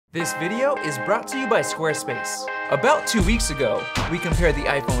This video is brought to you by Squarespace. About 2 weeks ago, we compared the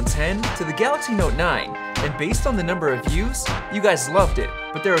iPhone X to the Galaxy Note 9, and based on the number of views, you guys loved it.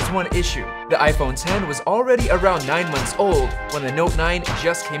 But there was one issue. The iPhone X was already around 9 months old when the Note 9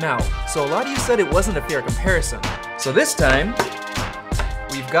 just came out, so a lot of you said it wasn't a fair comparison. So this time,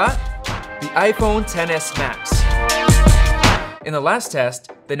 we've got the iPhone XS Max. In the last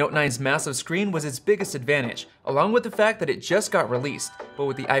test, the Note 9's massive screen was its biggest advantage, along with the fact that it just got released. But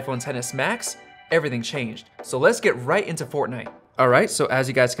with the iPhone XS Max, everything changed. So let's get right into Fortnite. Alright, so as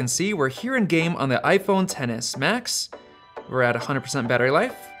you guys can see, we're here in game on the iPhone XS Max. We're at 100% battery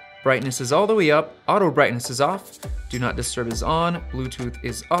life. Brightness is all the way up, auto brightness is off, do not disturb is on, Bluetooth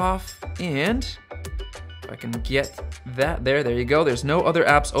is off, and if I can get that there you go. There's no other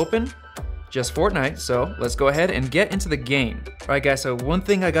apps open. Just Fortnite, so let's go ahead and get into the game. Alright guys, so one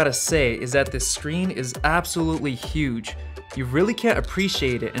thing I gotta say is that this screen is absolutely huge. You really can't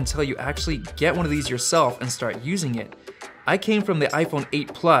appreciate it until you actually get one of these yourself and start using it. I came from the iPhone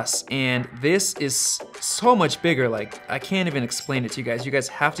 8 Plus, and this is so much bigger, like I can't even explain it to you guys. You guys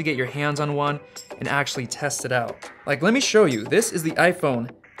have to get your hands on one and actually test it out. Like, let me show you. This is the iPhone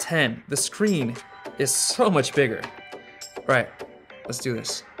X. The screen is so much bigger. Alright, let's do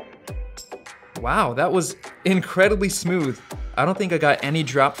this. Wow, that was incredibly smooth. I don't think I got any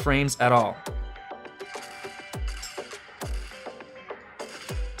drop frames at all.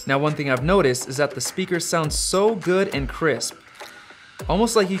 Now, one thing I've noticed is that the speakers sound so good and crisp.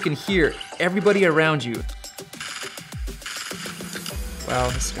 Almost like you can hear everybody around you. Wow,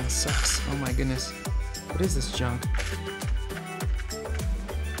 this gun sucks. Oh my goodness. What is this junk?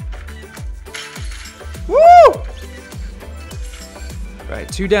 Woo!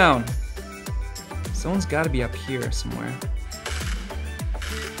 Right, 2 down. Someone's gotta be up here somewhere.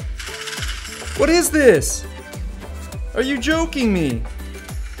 What is this? Are you joking me?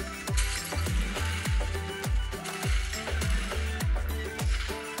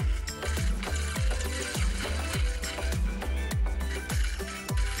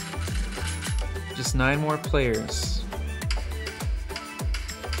 Just 9 more players.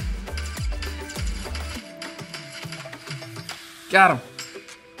 Got him.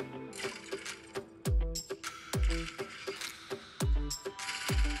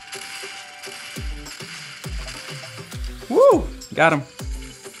 Woo! Got him.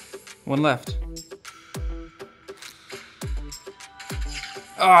 1 left.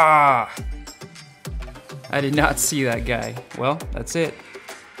 Ah! I did not see that guy. Well, that's it.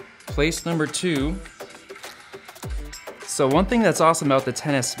 Place number 2. So one thing that's awesome about the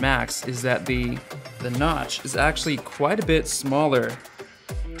XS Max is that the notch is actually quite a bit smaller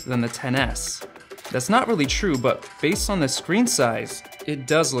than the XS. That's not really true, but based on the screen size, it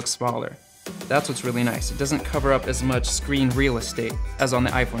does look smaller. That's what's really nice. It doesn't cover up as much screen real estate as on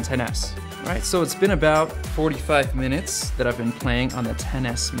the iPhone XS. Alright, so it's been about 45 minutes that I've been playing on the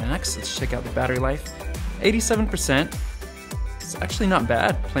XS Max. Let's check out the battery life. 87%. It's actually not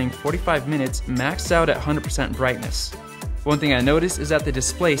bad, playing 45 minutes maxed out at 100% brightness. One thing I noticed is that the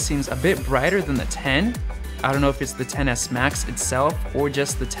display seems a bit brighter than the 10. I don't know if it's the XS Max itself or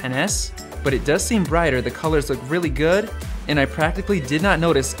just the XS, but it does seem brighter. The colors look really good, and I practically did not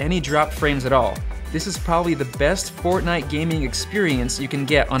notice any drop frames at all. This is probably the best Fortnite gaming experience you can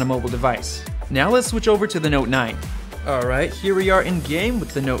get on a mobile device. Now let's switch over to the Note 9. Alright, here we are in game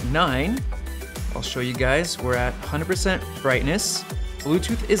with the Note 9. I'll show you guys, we're at 100% brightness.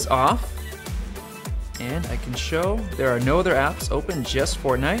 Bluetooth is off. And I can show there are no other apps open, just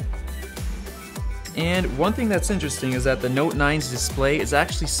Fortnite. And one thing that's interesting is that the Note 9's display is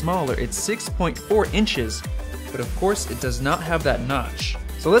actually smaller. It's 6.4 inches, but of course it does not have that notch.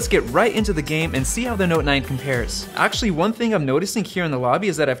 So let's get right into the game and see how the Note 9 compares. Actually, one thing I'm noticing here in the lobby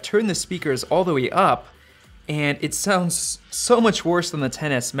is that I've turned the speakers all the way up, and it sounds so much worse than the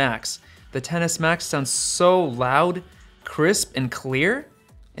XS Max. The XS Max sounds so loud, crisp, and clear,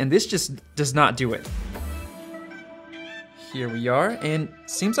 and this just does not do it. Here we are, and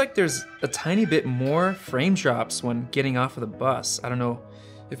seems like there's a tiny bit more frame drops when getting off of the bus. I don't know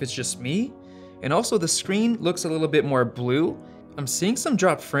if it's just me. And also the screen looks a little bit more blue. I'm seeing some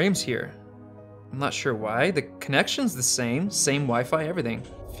dropped frames here. I'm not sure why. The connection's the same Wi-Fi, everything.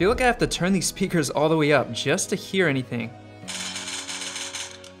 I feel like I have to turn these speakers all the way up just to hear anything.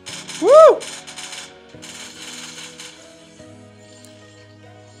 Woo!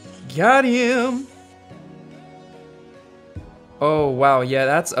 Got him! Oh wow, yeah,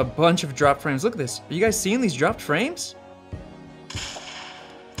 that's a bunch of dropped frames. Look at this. Are you guys seeing these dropped frames?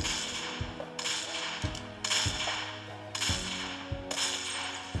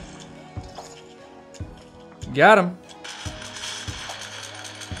 Got him.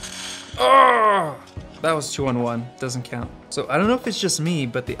 Oh! That was 2-on-1, doesn't count. So I don't know if it's just me,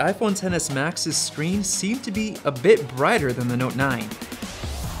 but the iPhone XS Max's screen seemed to be a bit brighter than the Note 9.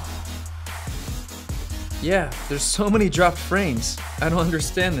 Yeah, there's so many dropped frames. I don't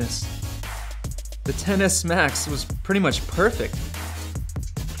understand this. The XS Max was pretty much perfect.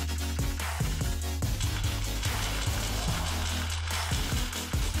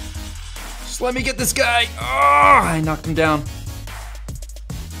 Just let me get this guy. Oh, I knocked him down.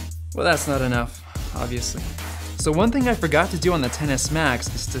 Well, that's not enough, obviously. So one thing I forgot to do on the XS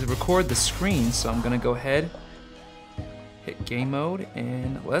Max is to record the screen, so I'm gonna go ahead, hit game mode,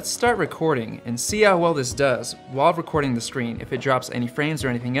 and let's start recording and see how well this does while recording the screen, if it drops any frames or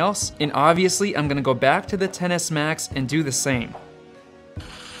anything else. And obviously, I'm gonna go back to the XS Max and do the same.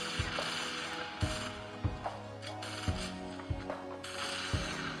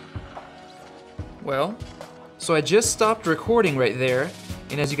 Well, so I just stopped recording right there,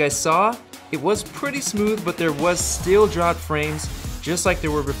 and as you guys saw, it was pretty smooth, but there was still dropped frames, just like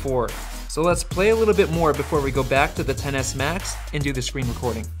there were before. So let's play a little bit more before we go back to the XS Max and do the screen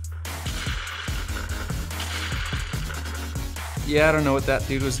recording. Yeah, I don't know what that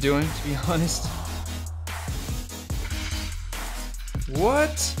dude was doing, to be honest.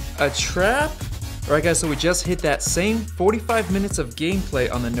 What? A trap? Alright guys, so we just hit that same 45 minutes of gameplay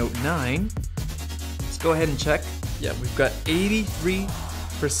on the Note 9. Let's go ahead and check. Yeah, we've got 83%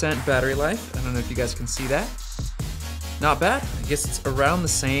 battery life. I don't know if you guys can see that. Not bad. I guess it's around the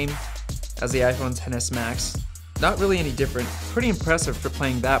same as the iPhone XS Max. Not really any different. Pretty impressive for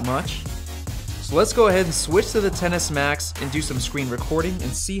playing that much. So let's go ahead and switch to the XS Max and do some screen recording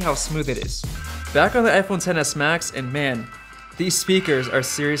and see how smooth it is. Back on the iPhone XS Max, and man, these speakers are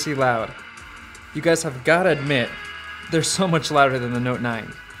seriously loud. You guys have got to admit, they're so much louder than the Note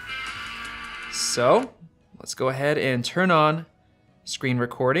 9. So, let's go ahead and turn on screen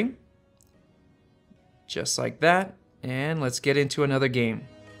recording. Just like that, and let's get into another game.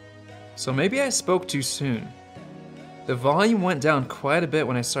 So maybe I spoke too soon. The volume went down quite a bit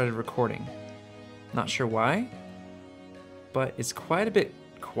when I started recording. Not sure why, but it's quite a bit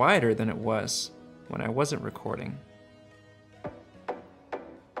quieter than it was when I wasn't recording.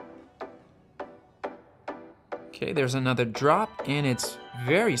 Okay, there's another drop, and it's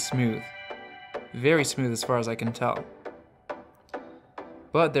very smooth. Very smooth as far as I can tell.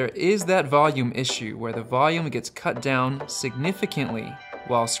 But there is that volume issue where the volume gets cut down significantly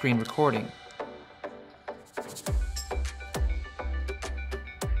while screen recording.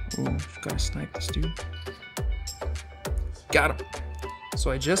 Ooh, gotta snipe this dude. Got him.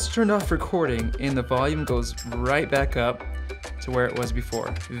 So I just turned off recording and the volume goes right back up to where it was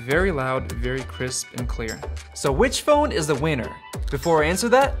before. Very loud, very crisp and clear. So which phone is the winner? Before I answer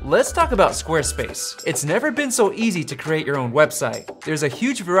that, let's talk about Squarespace. It's never been so easy to create your own website. There's a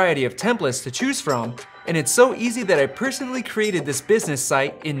huge variety of templates to choose from, and it's so easy that I personally created this business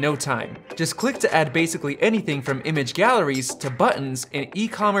site in no time. Just click to add basically anything from image galleries to buttons and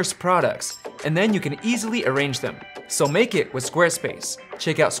e-commerce products, and then you can easily arrange them. So make it with Squarespace.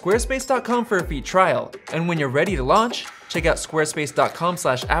 Check out squarespace.com for a free trial, and when you're ready to launch, check out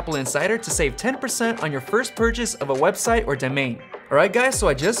squarespace.com/Apple Insider to save 10% on your first purchase of a website or domain. Alright guys, so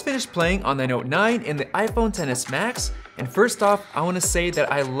I just finished playing on the Note 9 and the iPhone XS Max, and first off, I want to say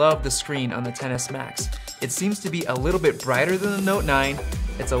that I love the screen on the XS Max. It seems to be a little bit brighter than the Note 9,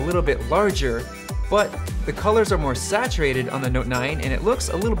 it's a little bit larger, but the colors are more saturated on the Note 9 and it looks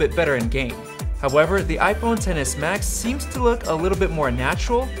a little bit better in game. However, the iPhone XS Max seems to look a little bit more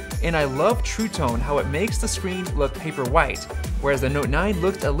natural, and I love True Tone, how it makes the screen look paper white, whereas the Note 9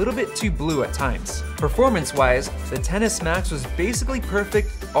 looked a little bit too blue at times. Performance-wise, the XS Max was basically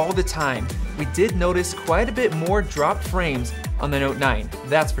perfect all the time. We did notice quite a bit more dropped frames on the Note 9,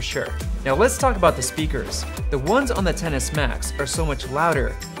 that's for sure. Now let's talk about the speakers. The ones on the XS Max are so much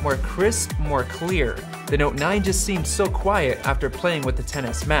louder, more crisp, more clear. The Note 9 just seems so quiet after playing with the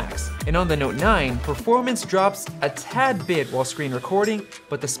XS Max. And on the Note 9, performance drops a tad bit while screen recording,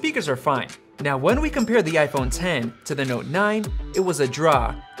 but the speakers are fine. Now when we compare the iPhone X to the Note 9, it was a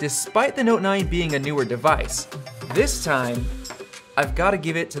draw, despite the Note 9 being a newer device. This time, I've got to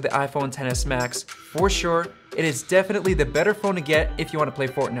give it to the iPhone XS Max for sure. It is definitely the better phone to get if you want to play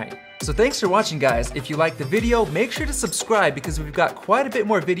Fortnite. So thanks for watching guys. If you liked the video, make sure to subscribe because we've got quite a bit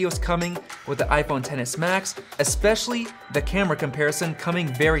more videos coming with the iPhone XS Max, especially the camera comparison coming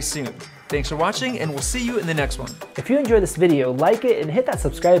very soon. Thanks for watching and we'll see you in the next one. If you enjoyed this video, like it and hit that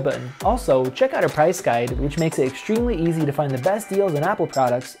subscribe button. Also, check out our price guide, which makes it extremely easy to find the best deals on Apple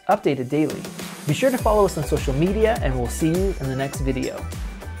products, updated daily. Be sure to follow us on social media and we'll see you in the next video.